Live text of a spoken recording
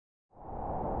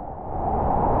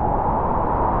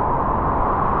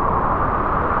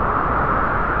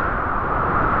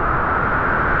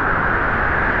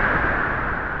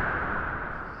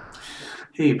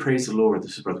Hey, praise the Lord.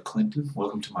 This is Brother Clinton.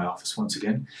 Welcome to my office once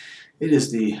again. It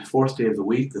is the fourth day of the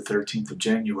week, the 13th of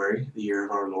January, the year of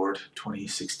our Lord,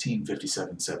 2016,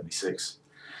 5776.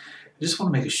 I just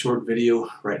want to make a short video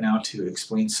right now to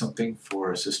explain something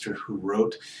for a sister who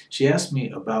wrote. She asked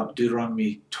me about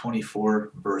Deuteronomy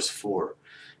 24, verse 4.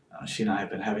 She and I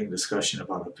have been having a discussion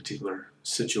about a particular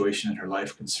situation in her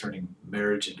life concerning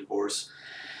marriage and divorce.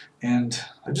 And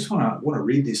I just want to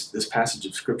read this passage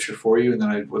of Scripture for you, and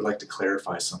then I would like to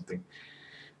clarify something.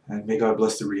 And may God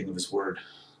bless the reading of His Word.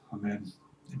 Amen.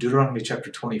 Deuteronomy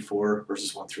chapter 24,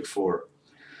 verses 1 through 4.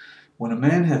 When a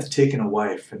man hath taken a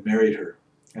wife and married her,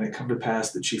 and it come to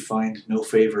pass that she find no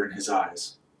favor in his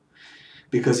eyes,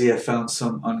 because he hath found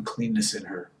some uncleanness in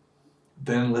her,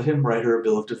 then let him write her a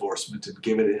bill of divorcement, and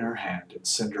give it in her hand, and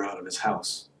send her out of his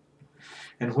house.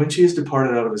 And when she is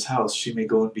departed out of his house, she may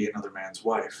go and be another man's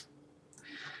wife.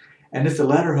 And if the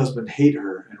latter husband hate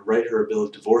her, and write her a bill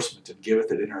of divorcement, and giveth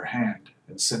it in her hand,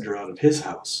 and send her out of his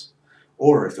house,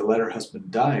 or if the latter husband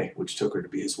die, which took her to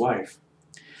be his wife,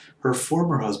 her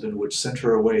former husband which sent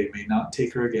her away may not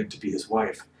take her again to be his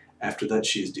wife, after that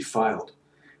she is defiled.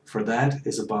 For that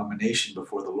is abomination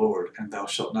before the Lord, and thou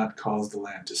shalt not cause the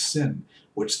land to sin,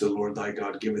 which the Lord thy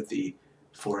God giveth thee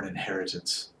for an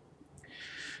inheritance.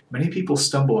 Many people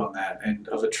stumble on that, and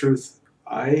of a truth,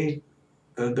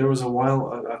 there was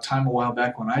a time a while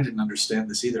back when I didn't understand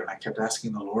this either, and I kept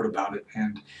asking the Lord about it,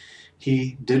 and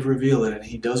He did reveal it, and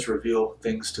He does reveal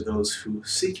things to those who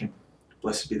seek Him.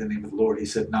 Blessed be the name of the Lord. He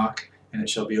said, knock, and it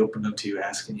shall be opened unto you.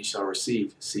 Ask, and ye shall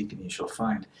receive. Seek, and ye shall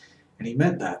find. And He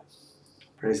meant that.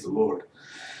 Praise the Lord.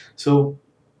 So,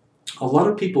 a lot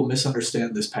of people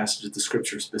misunderstand this passage of the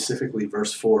Scripture, specifically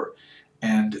verse 4,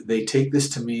 and they take this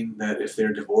to mean that if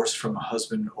they're divorced from a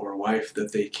husband or a wife,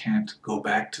 that they can't go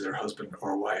back to their husband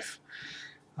or wife.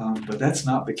 But that's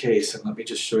not the case, and let me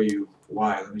just show you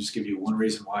why. Let me just give you one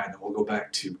reason why, and then we'll go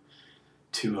back to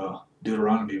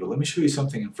Deuteronomy. But let me show you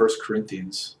something in 1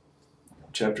 Corinthians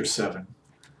chapter 7.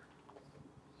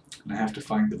 And I have to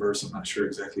find the verse. I'm not sure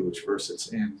exactly which verse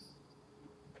it's in.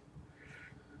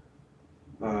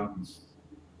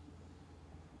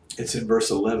 It's in verse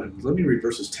 11. Let me read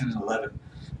verses 10 and 11.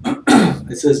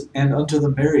 It says, And unto the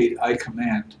married I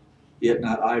command, yet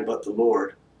not I, but the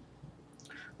Lord,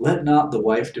 let not the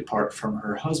wife depart from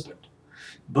her husband.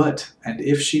 But, and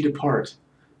if she depart,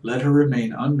 let her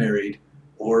remain unmarried,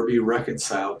 or be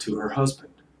reconciled to her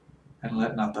husband. And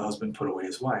let not the husband put away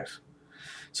his wife.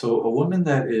 So a woman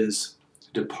that is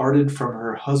departed from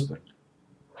her husband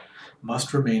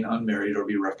must remain unmarried or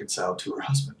be reconciled to her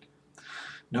husband.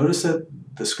 Notice that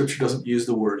the Scripture doesn't use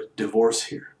the word divorce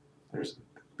here.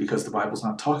 Because the Bible's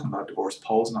not talking about divorce.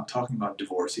 Paul's not talking about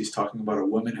divorce. He's talking about a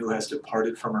woman who has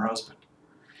departed from her husband.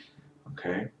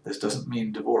 Okay? This doesn't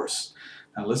mean divorce.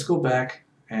 Now let's go back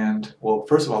and, well,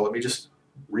 first of all, let me just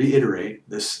reiterate.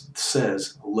 This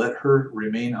says, let her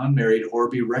remain unmarried or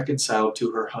be reconciled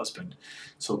to her husband.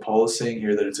 So Paul is saying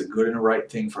here that it's a good and a right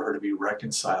thing for her to be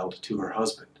reconciled to her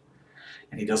husband.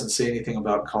 And he doesn't say anything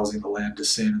about causing the land to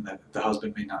sin and that the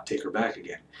husband may not take her back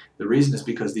again. The reason is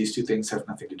because these two things have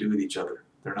nothing to do with each other.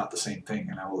 They're not the same thing,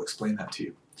 and I will explain that to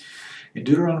you. In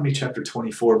Deuteronomy chapter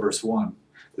 24, verse 1,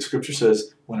 the Scripture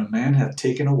says, When a man hath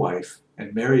taken a wife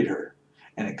and married her,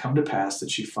 and it come to pass that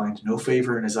she find no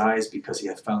favor in his eyes because he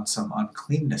hath found some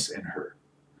uncleanness in her.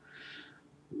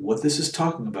 What this is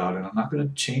talking about, and I'm not going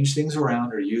to change things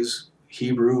around or use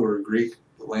Hebrew or Greek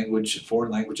language,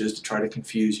 foreign languages, to try to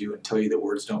confuse you and tell you that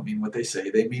words don't mean what they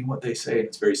say. They mean what they say, and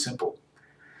it's very simple.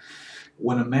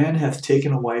 When a man hath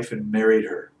taken a wife and married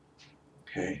her,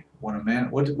 okay, when a man,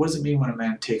 what does it mean when a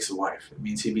man takes a wife? It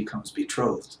means he becomes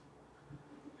betrothed.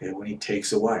 Okay, when he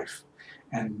takes a wife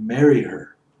and marry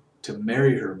her. To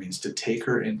marry her means to take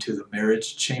her into the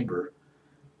marriage chamber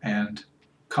and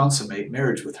consummate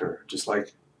marriage with her, just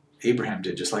like Abraham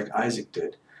did, just like Isaac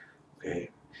did.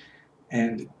 Okay,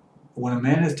 and when a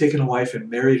man hath taken a wife and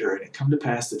married her, and it come to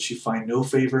pass that she find no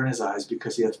favor in his eyes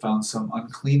because he hath found some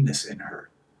uncleanness in her.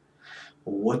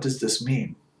 Well, what does this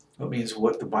mean? It means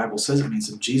what the Bible says it means,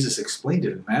 and Jesus explained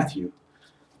it in Matthew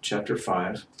chapter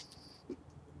 5,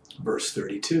 verse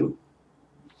 32.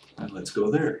 And let's go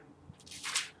there.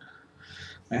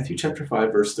 Matthew chapter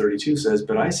 5, verse 32 says,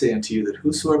 But I say unto you that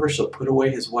whosoever shall put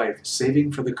away his wife,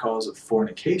 saving for the cause of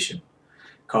fornication,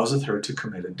 causeth her to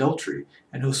commit adultery,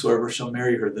 and whosoever shall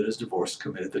marry her that is divorced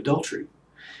committeth adultery.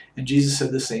 And Jesus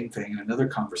said the same thing in another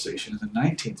conversation in the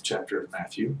 19th chapter of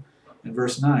Matthew. In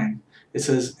verse 9, it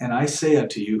says, And I say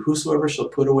unto you, whosoever shall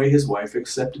put away his wife,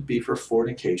 except it be for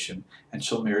fornication, and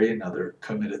shall marry another,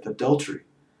 committeth adultery.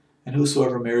 and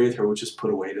whosoever marrieth her will just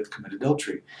put away to commit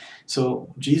adultery.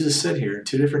 So Jesus said here in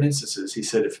two different instances, he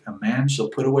said, if a man shall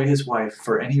put away his wife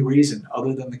for any reason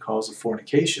other than the cause of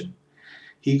fornication,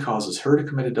 he causes her to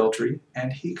commit adultery,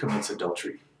 and he commits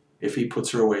adultery if he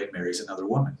puts her away and marries another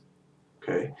woman.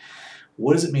 Okay?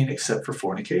 What does it mean except for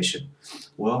fornication?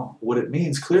 Well, what it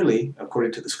means clearly,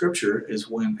 according to the scripture, is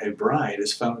when a bride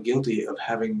is found guilty of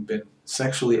having been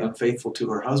sexually unfaithful to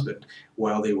her husband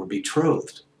while they were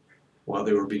betrothed. While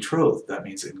they were betrothed, that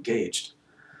means engaged.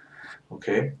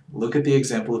 Okay? Look at the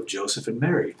example of Joseph and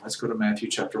Mary. Let's go to Matthew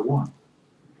chapter 1.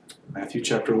 Matthew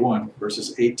chapter 1,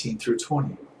 verses 18 through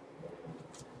 20.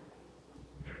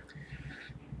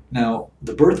 Now,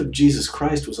 the birth of Jesus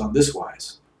Christ was on this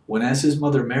wise. When as his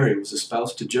mother Mary was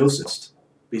espoused to Joseph,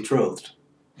 betrothed,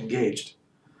 engaged.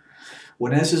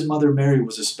 When as his mother Mary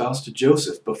was espoused to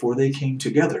Joseph, before they came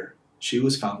together, she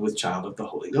was found with child of the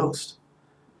Holy Ghost.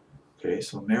 Okay,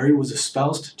 so Mary was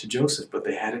espoused to Joseph, but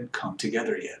they hadn't come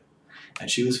together yet.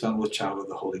 And she was found with child of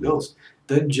the Holy Ghost.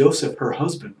 Then Joseph, her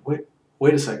husband,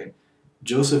 wait a second.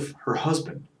 Joseph, her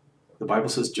husband. The Bible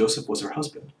says Joseph was her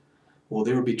husband. Well,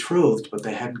 they were betrothed, but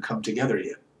they hadn't come together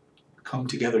yet.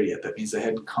 That means they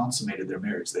hadn't consummated their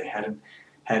marriage. They hadn't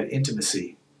had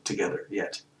intimacy together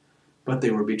yet. But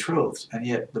they were betrothed. And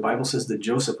yet the Bible says that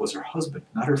Joseph was her husband,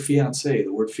 not her fiancé.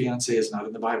 The word fiancé is not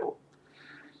in the Bible.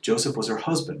 Joseph was her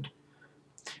husband.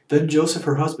 Then Joseph,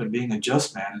 her husband, being a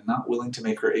just man and not willing to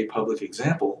make her a public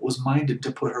example, was minded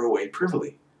to put her away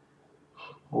privily.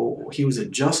 Oh, he was a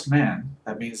just man.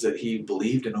 That means that he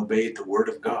believed and obeyed the word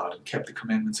of God and kept the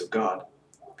commandments of God.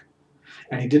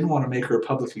 And he didn't want to make her a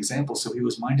public example, so he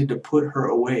was minded to put her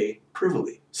away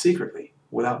privily, secretly,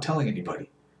 without telling anybody.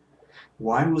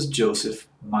 Why was Joseph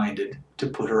minded to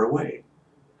put her away?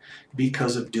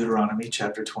 Because of Deuteronomy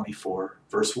chapter 24,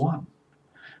 verse 1.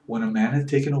 When a man hath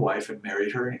taken a wife and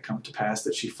married her, and it come to pass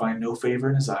that she find no favor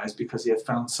in his eyes, because he hath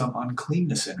found some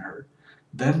uncleanness in her,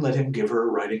 then let him give her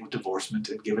a writing of divorcement,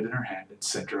 and give it in her hand, and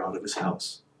send her out of his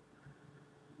house.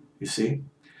 You see?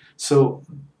 So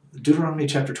Deuteronomy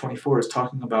chapter 24 is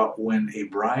talking about when a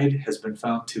bride has been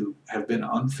found to have been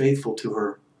unfaithful to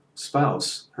her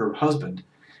spouse, her husband,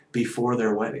 before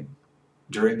their wedding,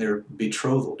 during their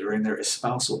betrothal, during their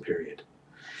espousal period.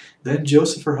 Then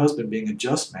Joseph, her husband, being a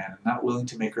just man and not willing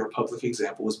to make her a public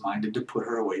example, was minded to put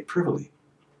her away privily.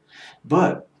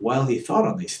 But while he thought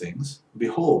on these things,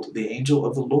 behold, the angel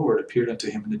of the Lord appeared unto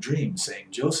him in a dream, saying,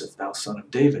 Joseph, thou son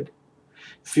of David,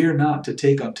 fear not to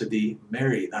take unto thee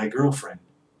Mary, thy girlfriend.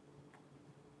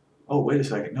 Oh, wait a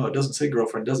second. No, it doesn't say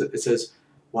girlfriend, does it? It says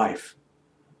wife.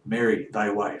 Mary, thy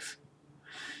wife.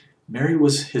 Mary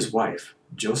was his wife.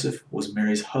 Joseph was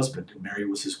Mary's husband, and Mary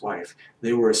was his wife.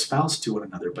 They were espoused to one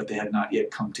another, but they had not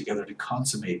yet come together to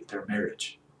consummate their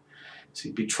marriage.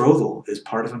 See, betrothal is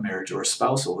part of a marriage, or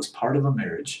espousal is part of a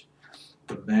marriage.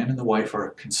 The man and the wife are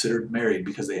considered married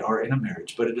because they are in a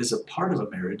marriage, but it is a part of a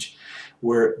marriage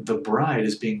where the bride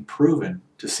is being proven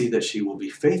to see that she will be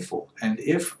faithful. And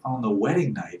if on the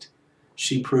wedding night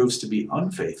she proves to be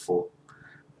unfaithful,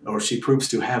 or she proves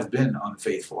to have been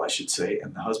unfaithful, I should say,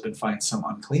 and the husband finds some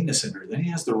uncleanness in her, then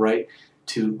he has the right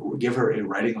to give her a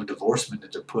writing of divorcement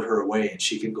and to put her away, and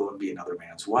she can go and be another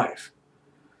man's wife.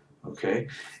 Okay?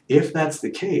 If that's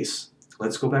the case,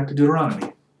 let's go back to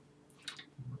Deuteronomy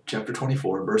chapter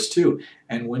 24, verse 2.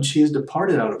 And when she is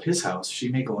departed out of his house, she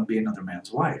may go and be another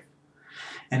man's wife.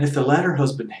 And if the latter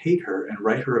husband hate her, and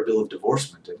write her a bill of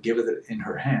divorcement, and giveth it in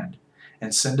her hand,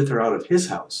 and sendeth her out of his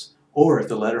house, or if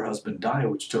the latter husband die,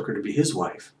 which took her to be his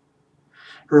wife,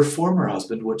 her former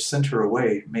husband, which sent her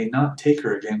away, may not take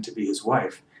her again to be his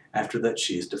wife, after that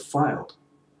she is defiled.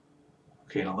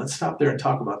 Okay, now let's stop there and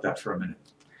talk about that for a minute.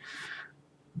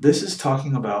 This is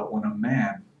talking about when a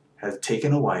man has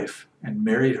taken a wife and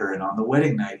married her, and on the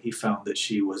wedding night he found that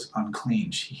she was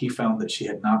unclean. He found that she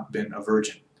had not been a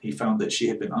virgin. He found that she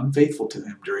had been unfaithful to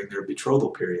him during their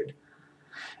betrothal period.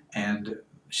 And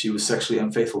she was sexually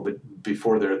unfaithful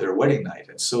before their wedding night.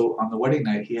 And so on the wedding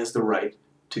night, he has the right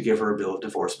to give her a bill of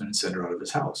divorcement and send her out of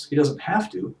his house. He doesn't have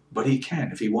to, but he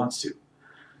can if he wants to.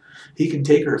 He can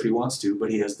take her if he wants to,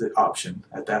 but he has the option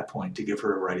at that point to give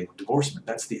her a writing of divorcement.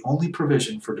 That's the only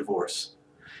provision for divorce,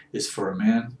 is for a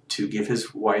man to give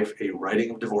his wife a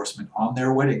writing of divorcement on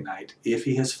their wedding night if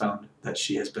he has found that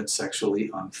she has been sexually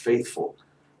unfaithful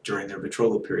during their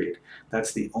betrothal period.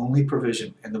 That's the only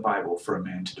provision in the Bible for a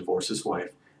man to divorce his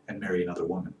wife and marry another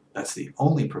woman. That's the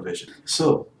only provision.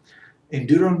 So, in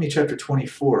Deuteronomy chapter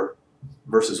 24,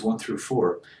 verses 1 through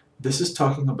 4, this is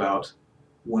talking about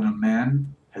when a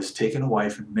man has taken a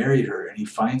wife and married her, and he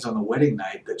finds on the wedding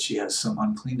night that she has some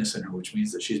uncleanness in her, which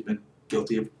means that she's been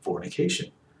guilty of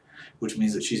fornication, which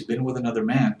means that she's been with another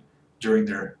man during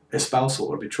their espousal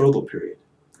or betrothal period.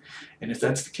 And if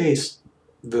that's the case,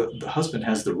 the husband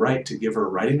has the right to give her a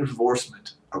writing of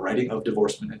divorcement,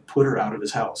 and put her out of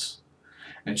his house.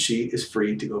 And she is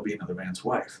free to go be another man's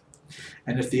wife.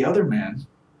 And if the other man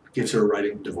gives her a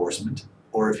writing of divorcement,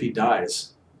 or if he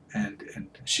dies and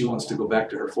she wants to go back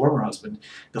to her former husband,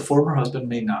 the former husband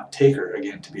may not take her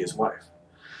again to be his wife.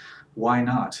 Why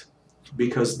not?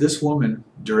 Because this woman,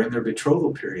 during their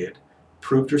betrothal period,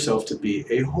 proved herself to be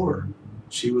a whore.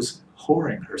 She was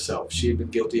whoring herself. She had been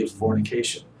guilty of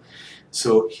fornication.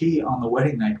 So he, on the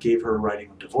wedding night, gave her a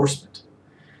writing of divorcement.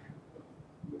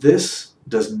 This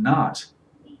does not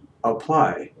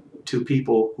apply to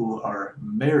people who are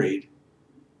married,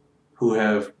 who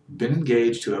have been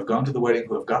engaged, who have gone to the wedding,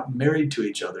 who have gotten married to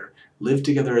each other, lived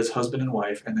together as husband and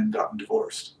wife, and then gotten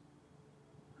divorced.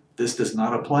 This does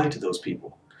not apply to those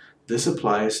people. This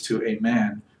applies to a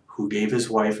man who gave his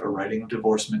wife a writing of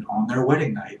divorcement on their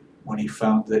wedding night when he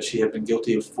found that she had been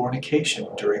guilty of fornication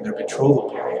during their betrothal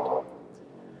period.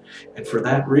 And for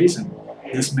that reason,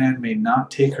 this man may not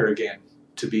take her again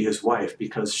to be his wife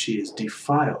because she is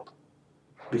defiled.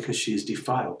 Because she is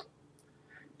defiled.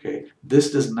 Okay?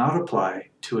 This does not apply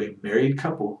to a married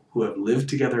couple who have lived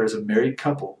together as a married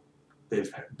couple.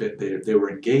 They were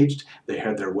engaged, they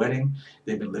had their wedding,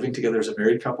 they've been living together as a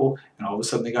married couple, and all of a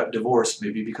sudden they got divorced,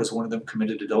 maybe because one of them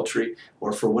committed adultery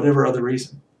or for whatever other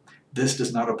reason. This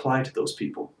does not apply to those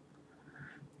people.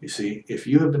 You see, if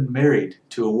you have been married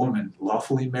to a woman,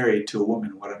 lawfully married to a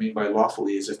woman, what I mean by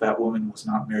lawfully is if that woman was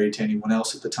not married to anyone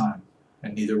else at the time,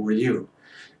 and neither were you,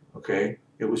 okay?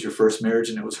 It was your first marriage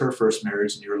and it was her first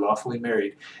marriage and you were lawfully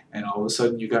married, and all of a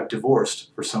sudden you got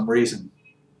divorced for some reason.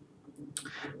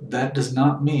 That does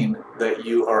not mean that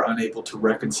you are unable to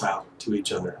reconcile to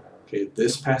each other. Okay,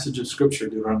 this passage of Scripture,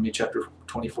 Deuteronomy chapter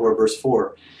 24, verse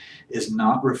 4, is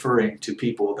not referring to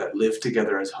people that lived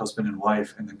together as husband and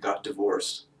wife and then got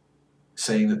divorced,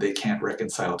 saying that they can't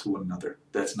reconcile to one another.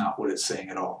 That's not what it's saying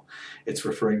at all. It's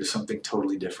referring to something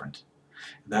totally different.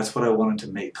 That's what I wanted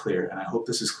to make clear, and I hope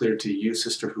this is clear to you,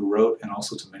 sister who wrote, and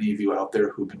also to many of you out there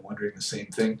who've been wondering the same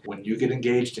thing. When you get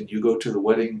engaged and you go to the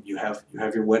wedding, you have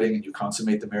your wedding and you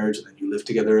consummate the marriage and then you live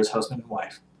together as husband and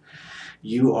wife.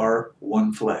 You are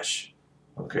one flesh,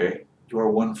 okay? You are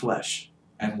one flesh,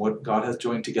 and what God hath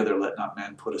joined together, let not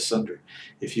man put asunder.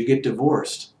 If you get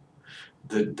divorced,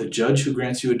 the judge who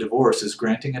grants you a divorce is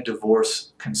granting a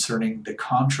divorce concerning the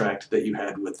contract that you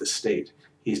had with the state.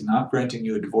 He's not granting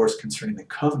you a divorce concerning the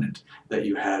covenant that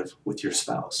you have with your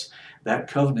spouse. That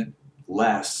covenant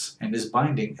lasts and is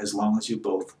binding as long as you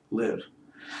both live.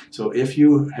 So if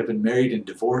you have been married and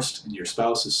divorced and your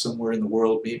spouse is somewhere in the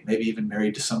world, maybe even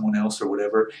married to someone else or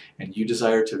whatever, and you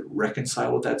desire to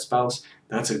reconcile with that spouse,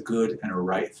 that's a good and a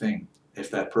right thing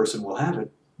if that person will have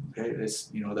it. Okay,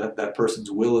 it's, you know, that person's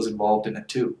will is involved in it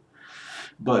too.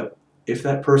 But if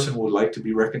that person would like to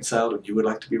be reconciled and you would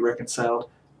like to be reconciled,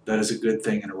 that is a good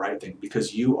thing and a right thing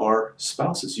because you are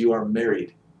spouses. You are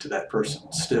married to that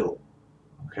person still.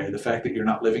 Okay, the fact that you're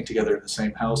not living together in the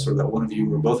same house or that one of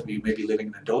you or both of you may be living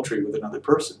in adultery with another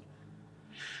person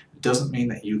doesn't mean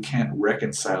that you can't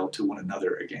reconcile to one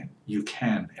another again. You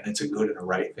can, and it's a good and a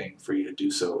right thing for you to do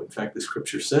so. In fact, the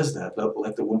Scripture says that.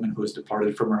 Let the woman who has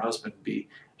departed from her husband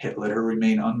let her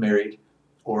remain unmarried,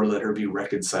 or let her be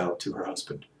reconciled to her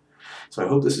husband. So I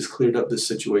hope this has cleared up this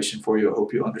situation for you. I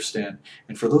hope you understand.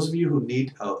 And for those of you who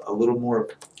need a little more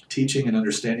teaching and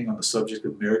understanding on the subject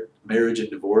of marriage and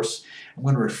divorce, I'm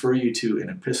going to refer you to an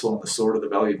epistle on the Sword of the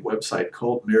Valiant website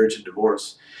called Marriage and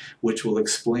Divorce, which will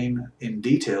explain in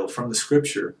detail from the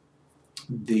Scripture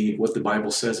what the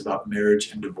Bible says about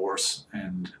marriage and divorce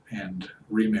and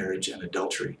remarriage and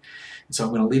adultery. And so I'm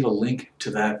going to leave a link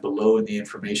to that below in the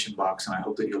information box, and I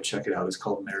hope that you'll check it out. It's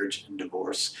called Marriage and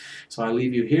Divorce. So I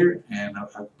leave you here, and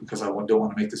because I don't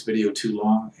want to make this video too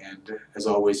long, and as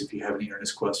always, if you have any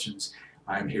earnest questions,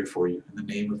 I'm here for you. In the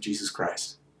name of Jesus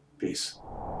Christ. Peace.